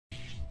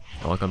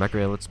Welcome back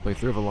again. Let's play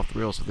Thrillville off the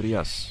rails for the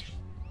DS.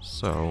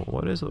 So,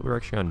 what is it we're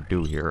actually gonna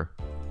do here?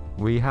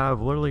 We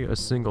have literally a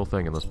single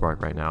thing in this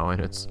park right now,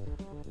 and it's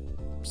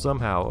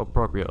somehow,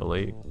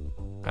 appropriately,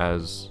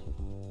 as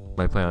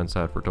my plans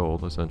had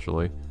foretold,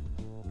 essentially,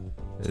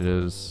 it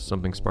is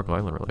something Sparkle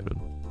Island related.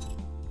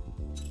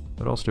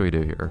 What else do we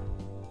do here?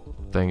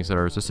 Things that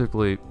are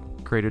specifically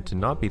created to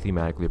not be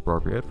thematically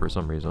appropriate for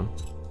some reason.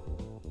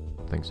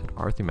 Things that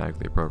are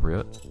thematically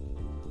appropriate.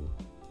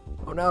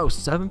 Oh no,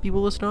 7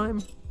 people this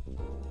time?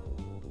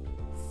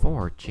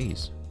 4,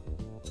 jeez.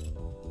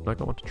 I'm not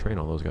gonna want to train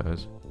all those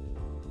guys.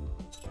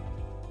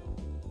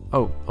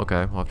 Oh,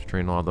 okay, we'll have to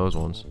train all those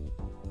ones.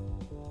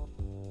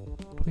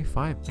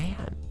 25,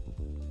 man.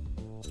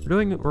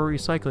 We're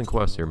recycling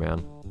quests here,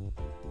 man.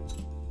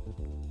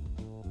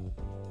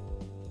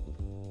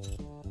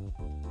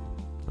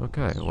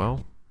 Okay,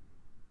 well.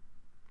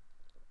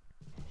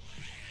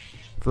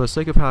 For the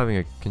sake of having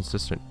a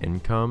consistent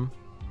income,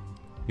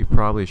 you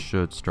probably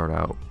should start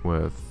out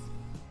with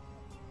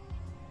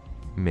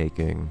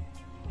making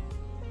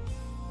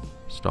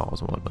stalls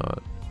and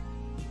whatnot.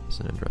 It's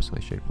an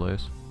interestingly shaped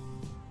place.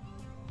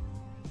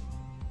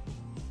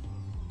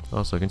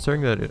 Also,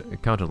 considering that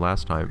it counted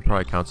last time, it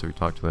probably counts if we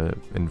talk to the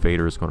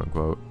invaders, quote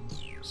unquote.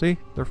 See?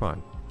 They're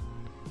fine.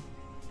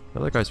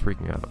 The other guy's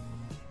freaking out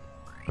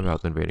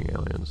about the invading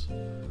aliens.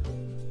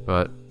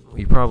 But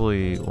we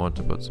probably want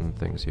to put some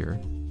things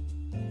here.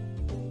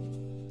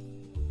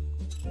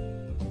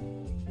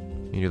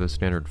 You do the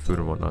standard food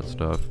and whatnot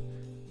stuff.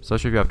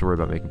 Especially if you have to worry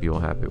about making people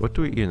happy. What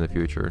do we eat in the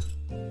future?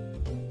 I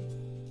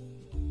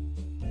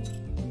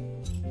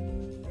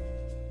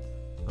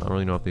don't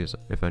really know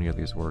if any of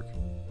these work.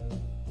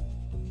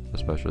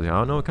 Especially, I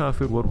don't know what kind of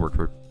food would work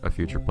for a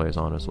future place,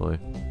 honestly.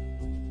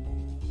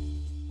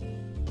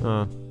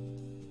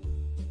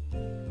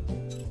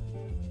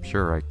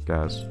 Sure, I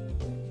guess.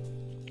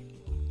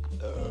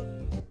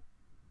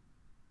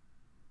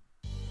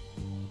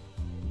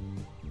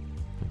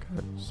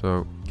 Okay,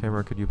 so,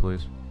 camera, could you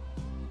please?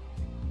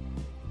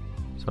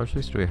 So how much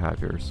space do we have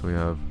here? So we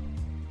have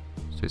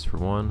space for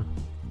 1,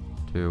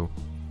 2,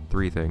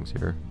 3 things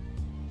here.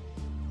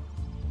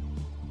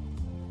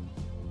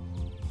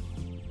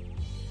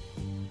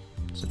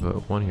 So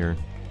put 1 here.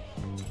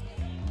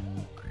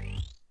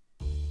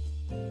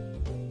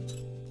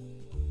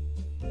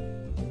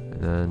 And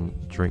then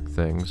drink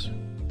things,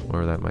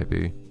 whatever that might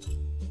be.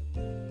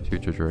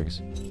 Future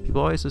drinks.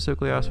 People always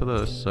specifically ask for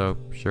this, so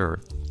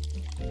sure.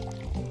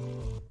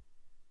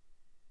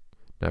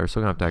 Now we're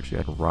still gonna have to actually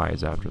add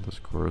rides after this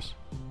course.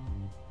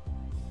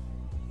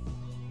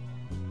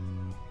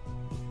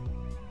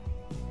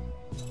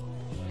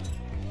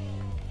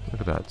 Look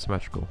at that,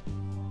 symmetrical.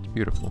 It's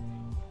beautiful.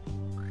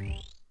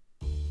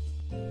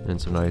 And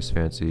some nice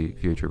fancy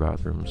future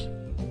bathrooms.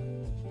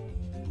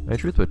 And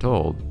truth be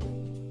told,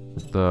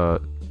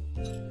 the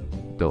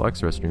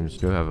deluxe restrooms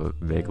do have a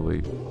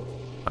vaguely,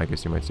 I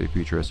guess you might say,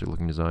 futuristic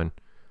looking design.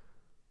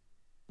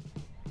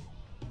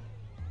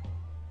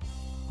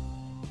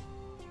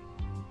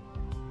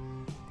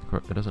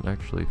 It doesn't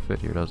actually fit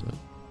here, does it?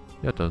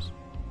 Yeah, it does.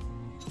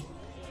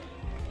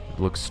 It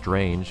looks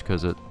strange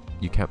because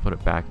you can't put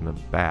it back in the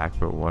back,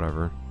 but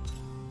whatever.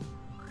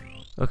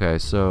 Okay,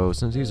 so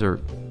since these are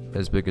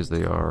as big as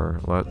they are,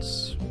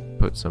 let's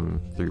put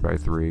some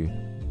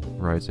 3x3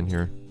 rides in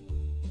here.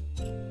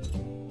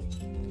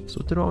 So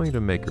what did I want me to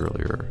make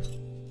earlier?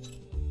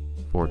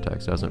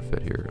 Vortex doesn't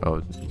fit here.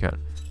 Oh, you can't.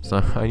 So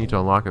I need to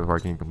unlock it before I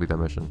can complete that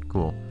mission.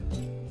 Cool.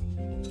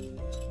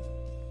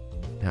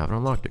 I haven't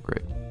unlocked it,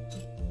 great.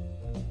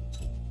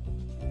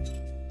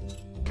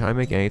 Can I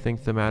make anything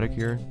thematic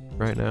here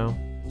right now?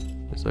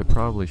 Yes, I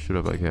probably should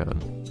if I can.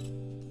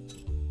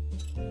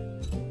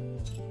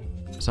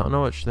 So I don't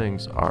know which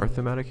things are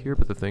thematic here,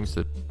 but the things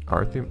that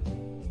are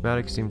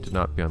thematic seem to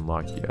not be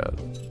unlocked yet.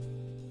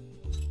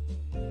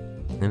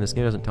 And this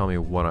game doesn't tell me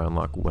what I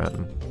unlock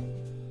when.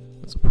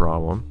 That's a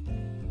problem.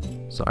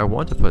 So I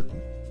want to put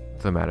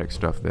thematic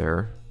stuff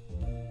there.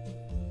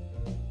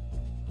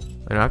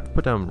 And I have to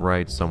put down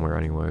rides somewhere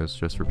anyways,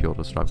 just for people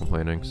to stop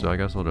complaining. So I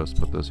guess I'll just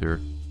put this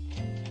here.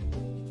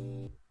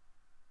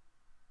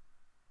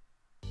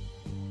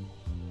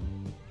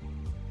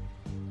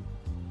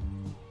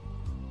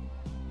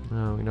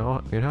 No, you know,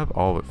 we'd have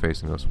all of it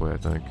facing this way, I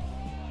think.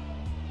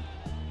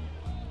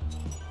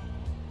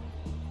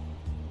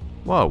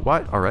 Whoa,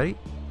 what? Already?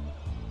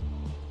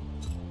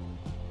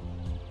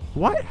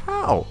 What?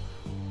 How?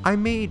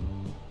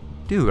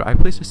 Dude, I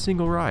placed a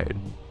single ride.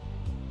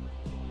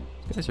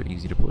 These guys are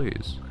easy to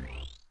please.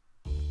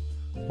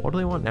 What do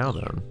they want now,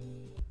 then?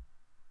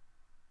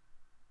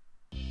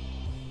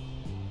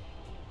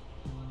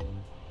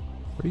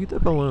 Where do you get the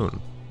balloon?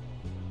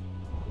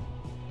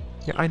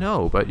 Yeah, I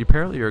know, but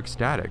apparently you're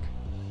ecstatic.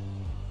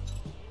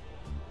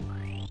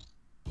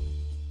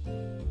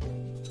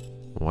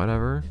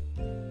 Whatever.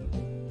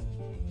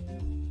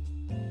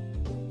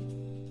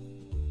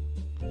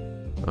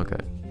 Okay,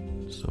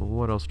 so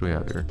what else do we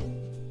have here?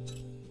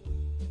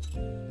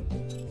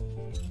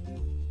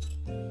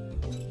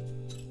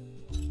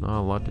 Not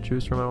a lot to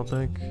choose from, I don't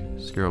think.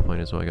 Scaroplane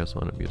is what I guess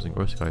I'll end up using,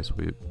 or Sky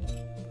Sweep.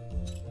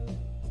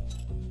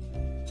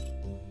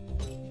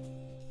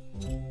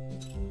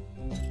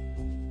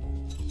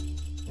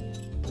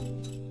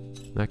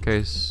 In that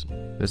case,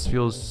 this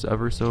feels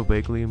ever so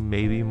vaguely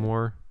maybe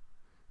more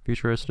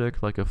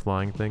futuristic, like a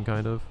flying thing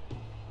kind of.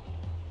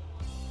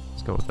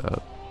 Let's go with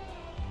that.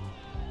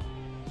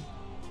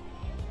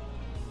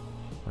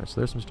 Alright,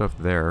 so there's some stuff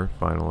there,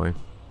 finally.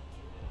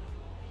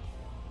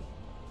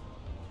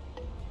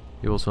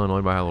 People still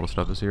annoyed by how little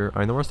stuff is here. I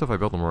mean, the more stuff I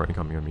build, the more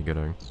income you're gonna be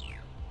getting.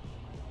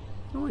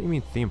 I don't know what you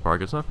mean theme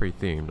park, it's not very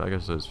themed. I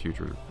guess it's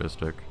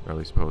futuristic, or at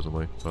least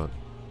supposedly, but...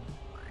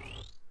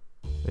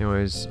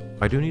 Anyways,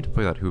 I do need to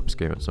play that hoops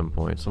game at some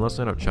point, so unless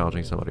I end up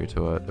challenging somebody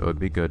to it, it would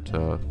be good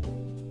to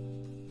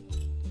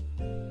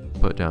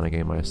put down a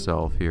game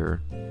myself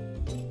here.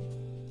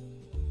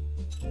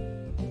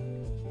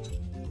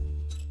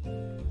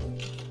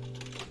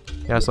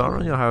 Yeah, so I don't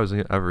really know how I was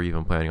ever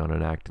even planning on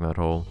enacting that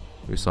whole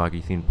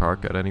Usagi themed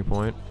park at any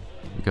point,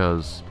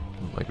 because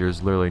like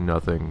there's literally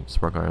nothing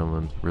Spark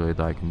Island really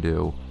that I can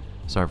do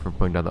aside from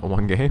putting down that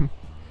one game,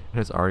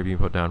 and it's already being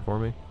put down for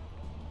me.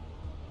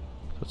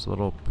 So it's a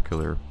little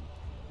peculiar.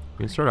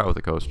 We can start out with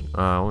a coaster.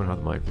 I don't have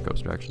the money for the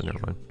coaster actually, never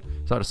mind.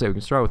 So to say, we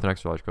can start with an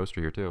extra large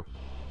coaster here too.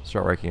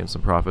 Start raking in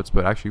some profits,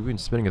 but actually we've been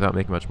spinning without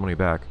making much money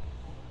back.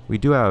 We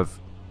do have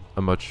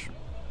a much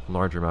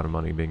larger amount of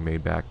money being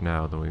made back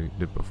now than we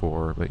did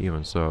before, but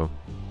even so.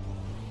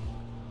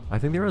 I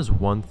think there is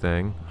one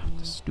thing.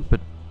 This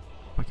stupid...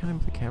 Why can't I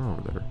move the camera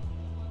over there?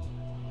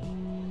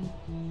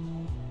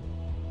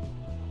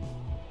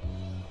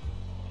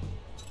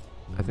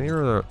 I think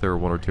there are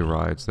one or two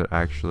rides that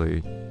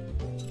actually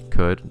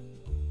could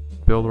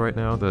build right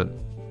now that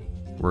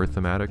were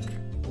thematic,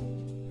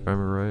 if I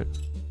remember right.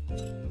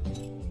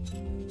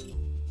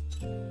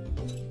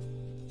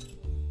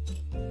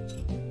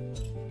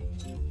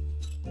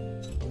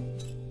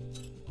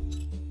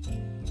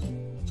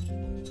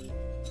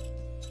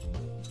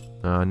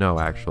 No,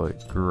 actually.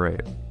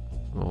 Great.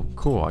 Well,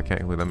 cool. I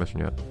can't complete that mission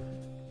yet.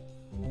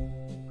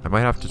 I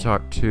might have to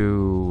talk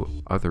to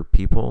other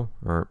people,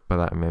 or by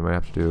that I mean I might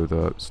have to do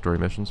the story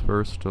missions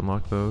first to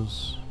unlock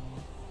those.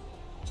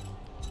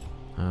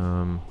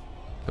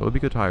 It would be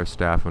good to hire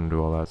staff and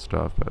do all that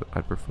stuff, but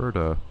I'd prefer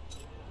to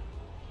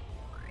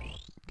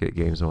get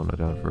Game Zone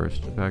down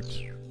first. In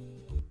fact,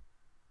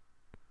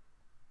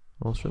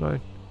 well, should I?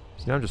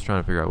 See, now I'm just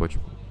trying to figure out which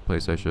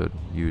place I should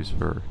use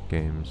for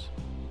games.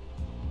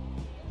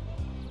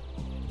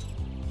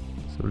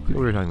 So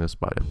people are having this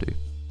spot empty.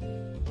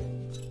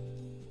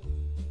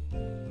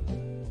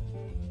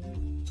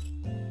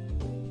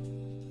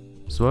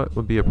 So what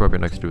would be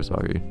appropriate next to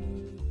Usagi?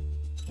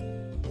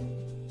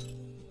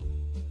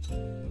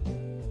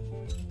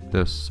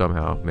 This,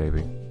 somehow,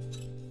 maybe. I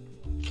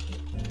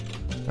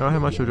don't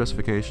have much of a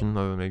justification,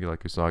 other than maybe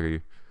like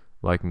Usagi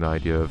liking the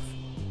idea of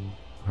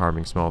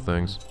harming small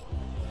things.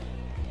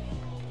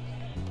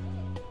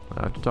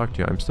 I have to talk to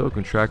you. I'm still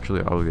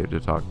contractually obligated to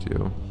talk to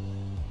you.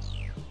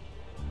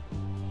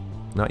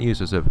 Not you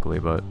specifically,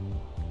 but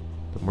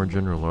the more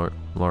general,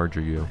 larger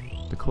you.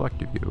 The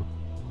collective you.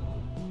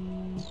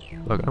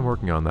 Look, I'm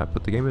working on that,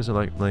 but the game isn't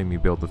like letting me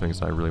build the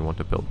things I really want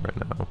to build right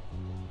now.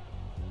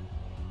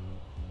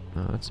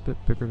 That's a bit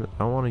bigger. I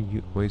don't want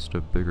to waste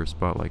a bigger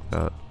spot like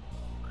that.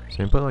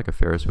 So I'm putting like a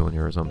Ferris wheel in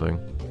here or something.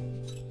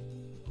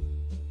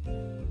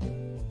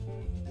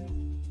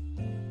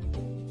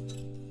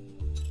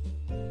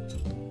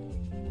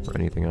 Or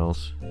anything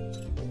else.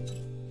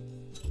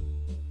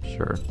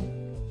 Sure.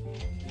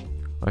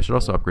 I should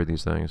also upgrade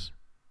these things.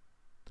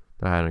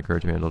 That hadn't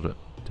occurred to me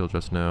until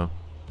just now.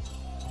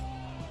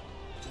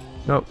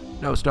 No,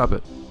 no, stop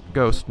it.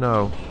 Ghost,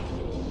 no.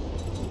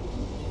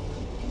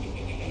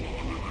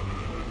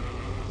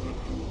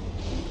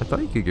 I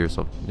thought you could get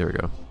yourself... There we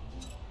go.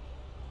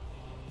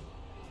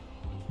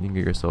 You can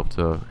get yourself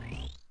to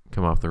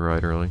come off the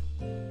ride early.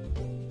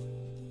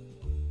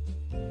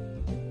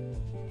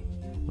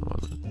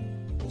 What was it?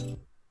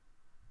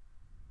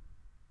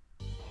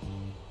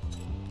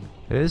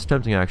 It is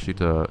tempting actually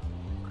to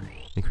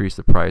increase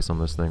the price on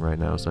this thing right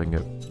now so I can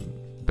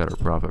get better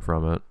profit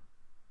from it.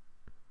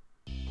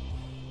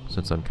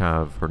 Since I'm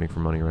kind of hurting for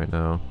money right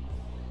now.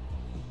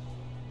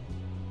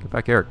 Get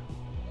back, Eric.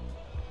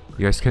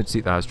 You guys couldn't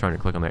see that I was trying to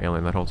click on the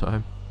alien that whole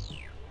time.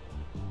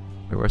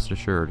 But rest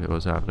assured, it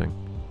was happening.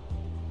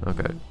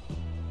 Okay.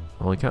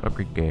 Well, you can't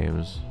upgrade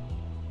games,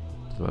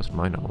 to the best of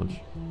my knowledge.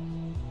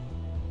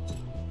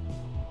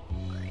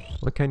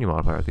 What can you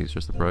modify with these?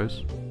 Just the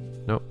price?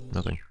 Nope,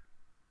 nothing.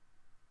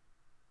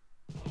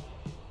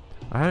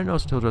 I hadn't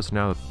noticed until just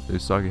now that the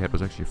Usagi head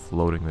was actually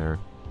floating there.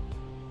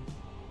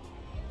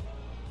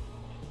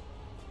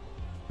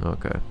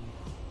 Okay.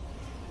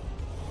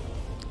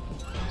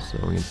 So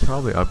we can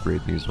probably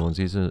upgrade these ones.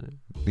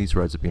 These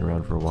rides have been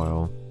around for a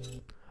while.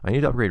 I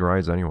need to upgrade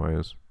rides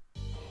anyways.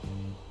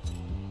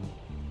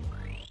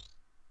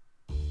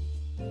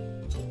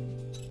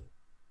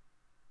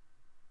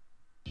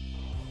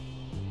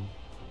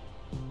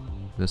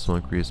 This will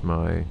increase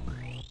my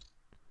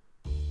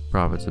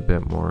profits a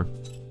bit more.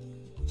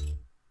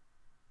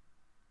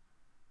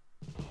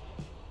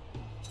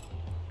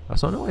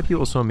 So I don't know why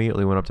people so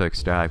immediately went up to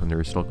ecstatic when they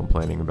were still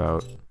complaining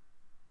about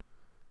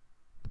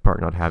the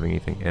park not having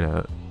anything in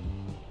it.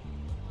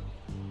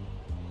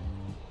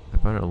 I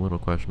find it a little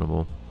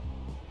questionable.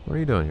 What are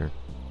you doing here?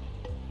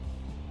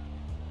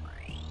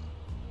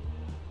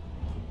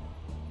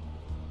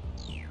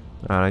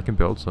 And I can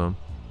build some.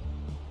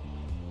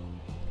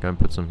 I can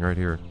put some right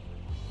here.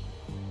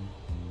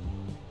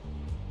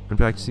 In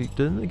fact, see,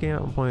 didn't the game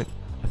at one point...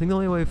 I think the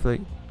only way for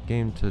the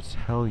game to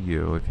tell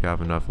you if you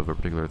have enough of a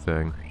particular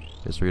thing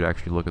is for you to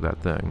actually look at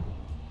that thing.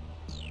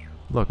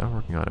 Look, I'm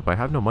working on it, but I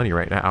have no money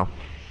right now.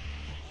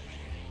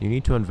 You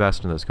need to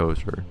invest in this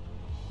coaster.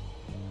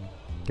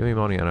 Give me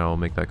money and I'll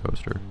make that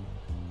coaster.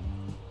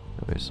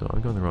 Okay, so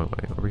I'm going the wrong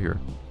way. Over here.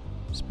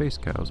 Space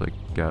cows, I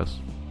guess.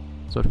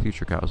 That's what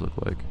future cows look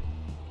like.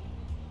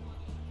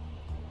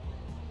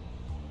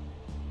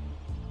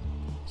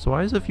 So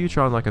why is the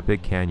future on like a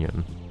big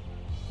canyon?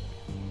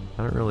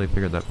 I haven't really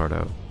figured that part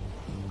out.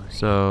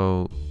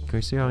 So, can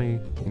we see how many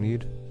you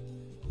need?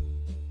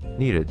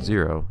 Needed,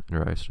 0.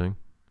 Interesting.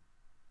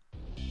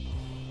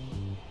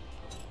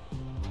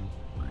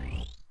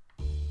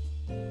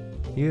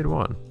 Needed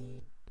 1.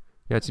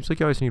 Yeah, it seems like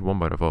you always need 1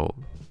 by default.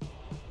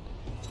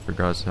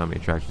 Regardless of how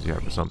many attractions you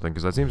have or something,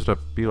 because that seems to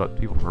be what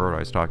people heard I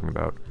was talking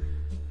about.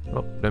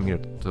 Oh, didn't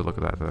mean to look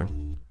at that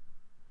thing.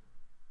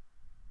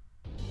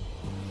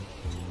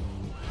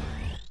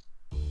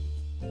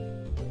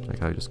 Like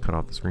how I just cut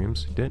off the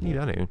screams. Didn't need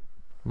any.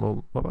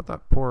 Well, what about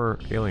that poor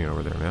alien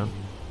over there, man?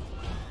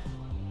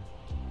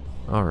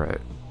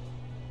 Alright.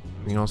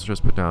 We can also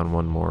just put down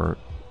one more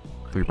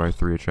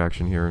 3x3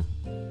 attraction here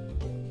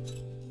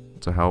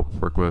to help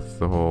work with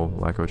the whole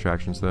lack of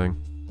attractions thing.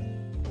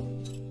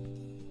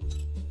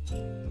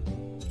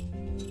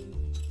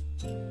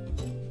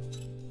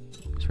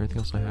 Is there anything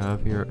else I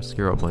have here? A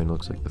scare plane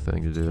looks like the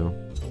thing to do.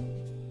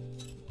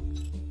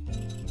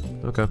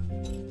 Okay.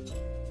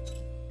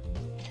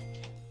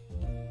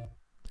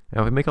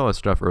 Now, if we make all this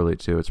stuff early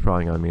too, it's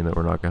probably going to mean that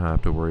we're not going to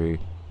have to worry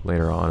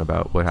later on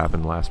about what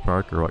happened last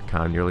park, or what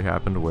kind of nearly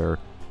happened, where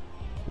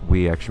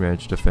we actually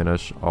managed to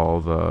finish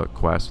all the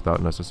quests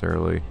without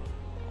necessarily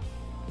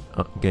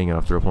getting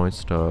enough thrill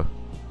points to...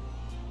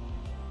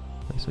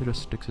 I say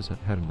just sticks his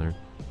head in there.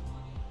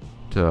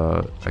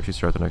 To actually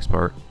start the next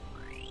part.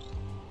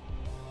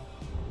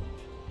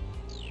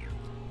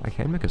 I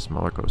can make a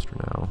smaller coaster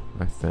now,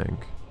 I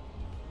think.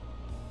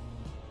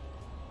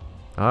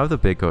 I'll have the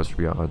big coaster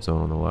be on its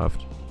own on the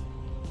left.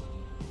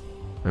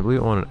 I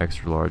believe I want an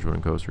extra large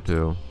wooden coaster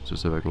too,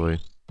 specifically.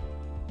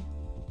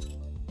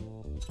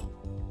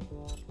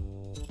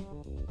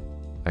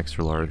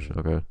 Extra large,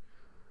 okay.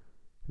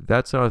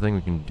 That's not a thing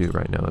we can do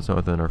right now. That's not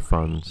within our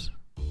funds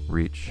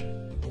reach.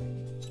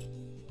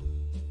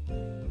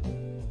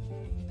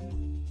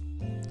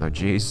 Oh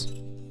jeez.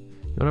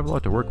 You don't have a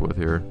lot to work with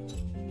here.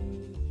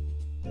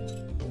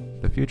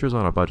 The future's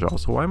on a budget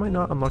also. Why am I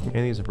not unlocking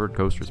any of these inverted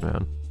coasters,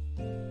 man?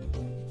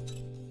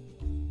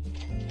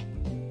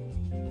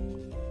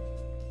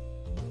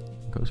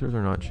 Coasters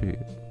are not cheap.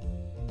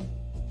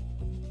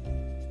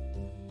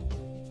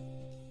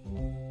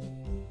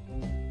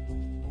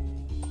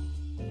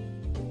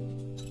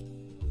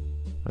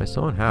 I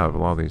still don't have a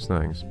lot of these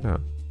things. Yeah.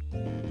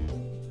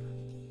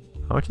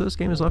 How much of this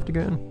game is left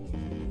again?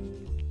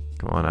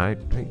 Come on,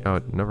 oh,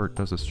 it never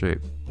does this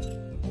shape.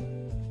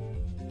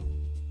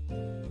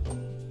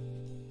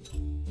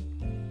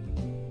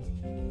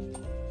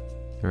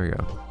 There we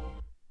go.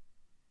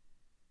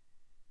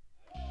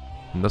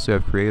 And thus we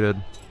have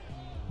created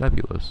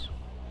Nebulous,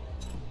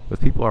 with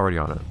people already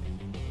on it.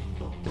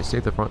 They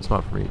saved the front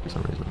spot for me for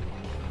some reason.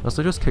 Unless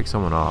they just kicked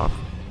someone off,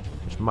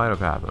 which might have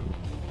happened.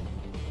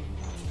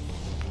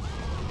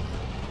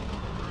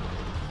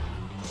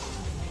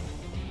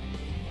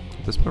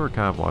 At this point we're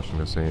kind of watching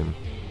the same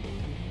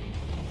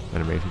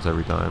animations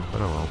every time,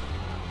 but oh well.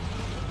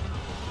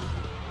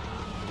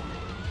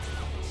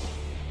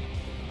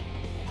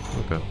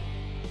 Okay.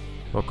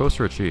 Well,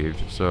 coaster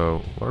achieved,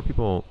 so what are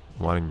people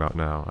whining about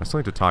now? I still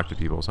need to talk to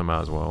people, so I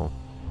might as well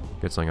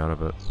get something out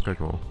of it. Okay,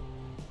 cool.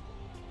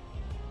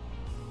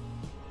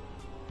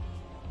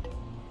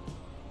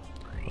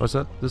 Oh, is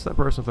that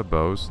person with the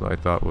bows that I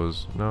thought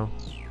was... No?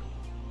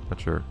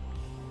 Not sure.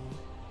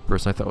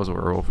 Person I thought was a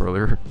werewolf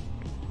earlier.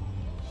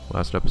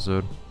 Last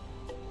episode.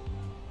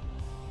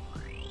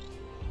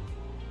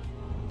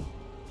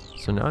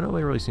 So now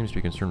nobody really seems to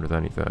be concerned with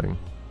anything.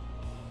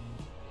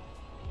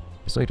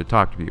 I still need to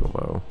talk to people,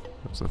 though.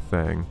 That's the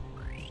thing.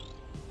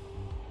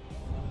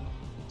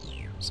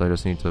 So I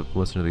just need to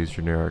listen to these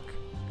generic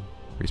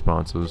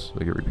responses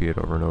that get repeated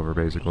over and over,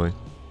 basically.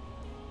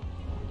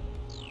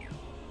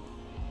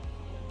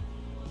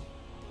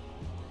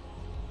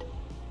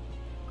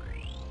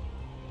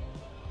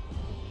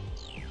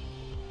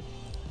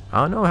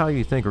 I don't know how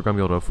you think we're going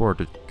to be able to afford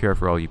to care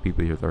for all you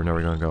people here that are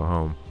never going to go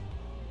home.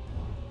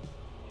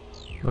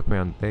 Look,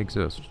 man, they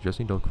exist. You just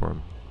need to look for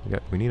them.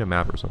 We need a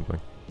map or something.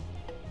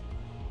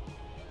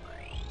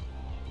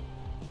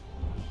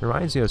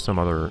 Reminds me of some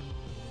other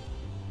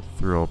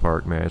thrill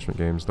park management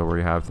games, though, where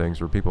you have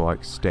things where people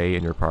like stay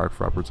in your park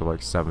for upwards of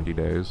like 70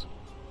 days.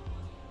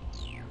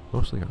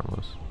 Mostly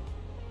harmless.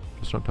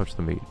 Just don't touch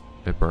the meat.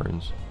 It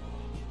burns.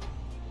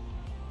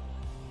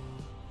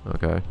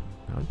 Okay.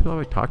 How many people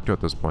have I talked to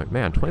at this point?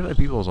 Man, 25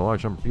 people is a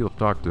large number of people to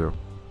talk to.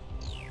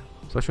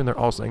 Especially when they're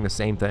all saying the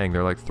same thing.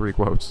 They're like 3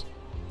 quotes.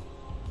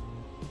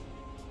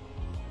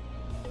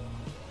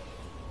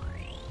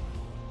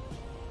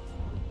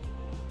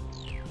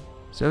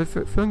 See, I have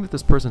a feeling that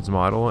this person's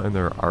model and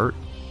their art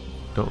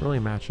don't really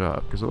match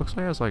up. Because it looks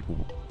like he has like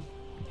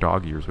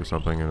dog ears or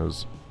something in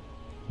his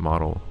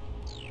model.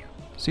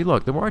 See,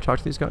 look, the more I talk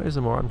to these guys,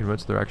 the more I'm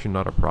convinced they're actually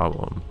not a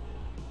problem.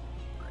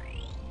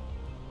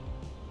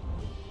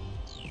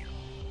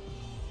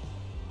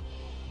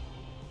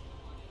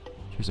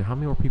 Seriously, how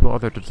many more people are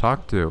there to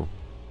talk to?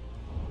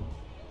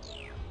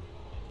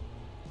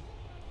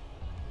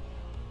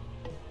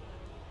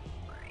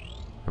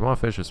 I want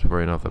to finish this before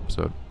I end off the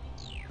episode.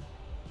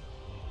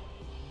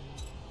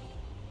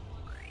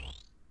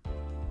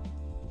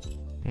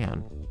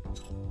 Man.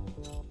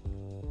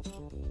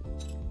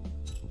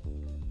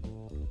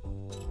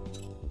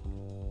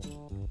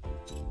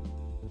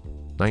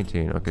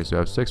 $19. Okay, so I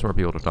have 6 more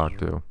people to talk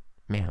to.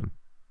 Man.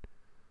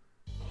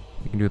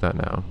 We can do that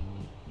now.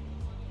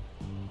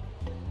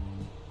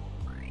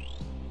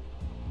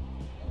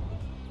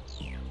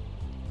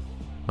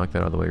 Knock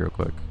that out of the way real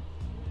quick.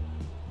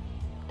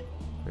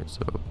 Alright,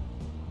 so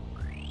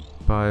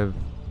 5.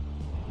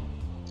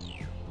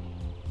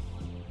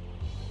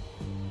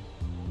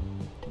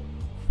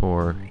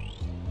 4.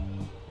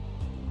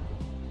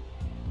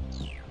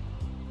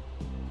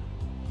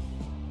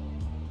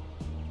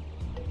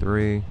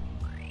 3.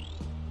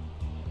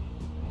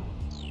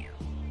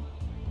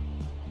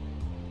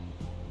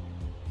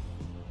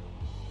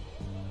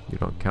 You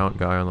don't count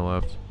guy on the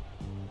left.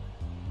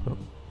 Oh.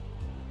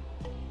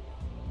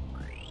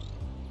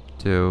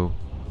 2.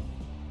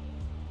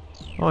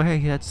 Oh, hey,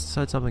 he had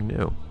said something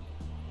new.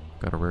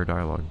 Got a rare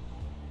dialogue.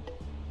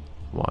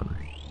 1.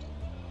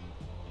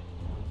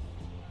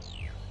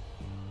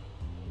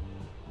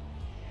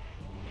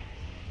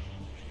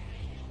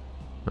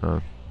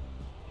 I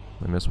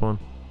missed one.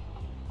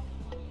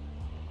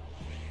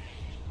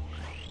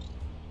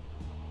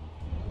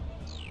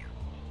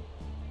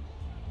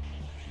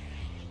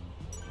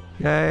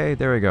 Yay,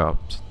 there we go.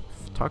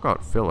 Talk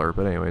about filler,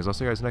 but anyways, I'll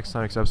see you guys next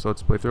time. Next episode,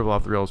 let's play Thrillville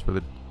off the rails for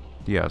the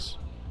DS.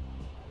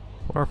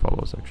 Or our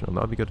follow section.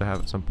 That would be good to have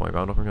at some point, but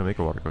I don't know if I'm going to make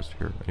a water coaster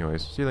here.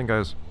 Anyways, see you then,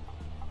 guys.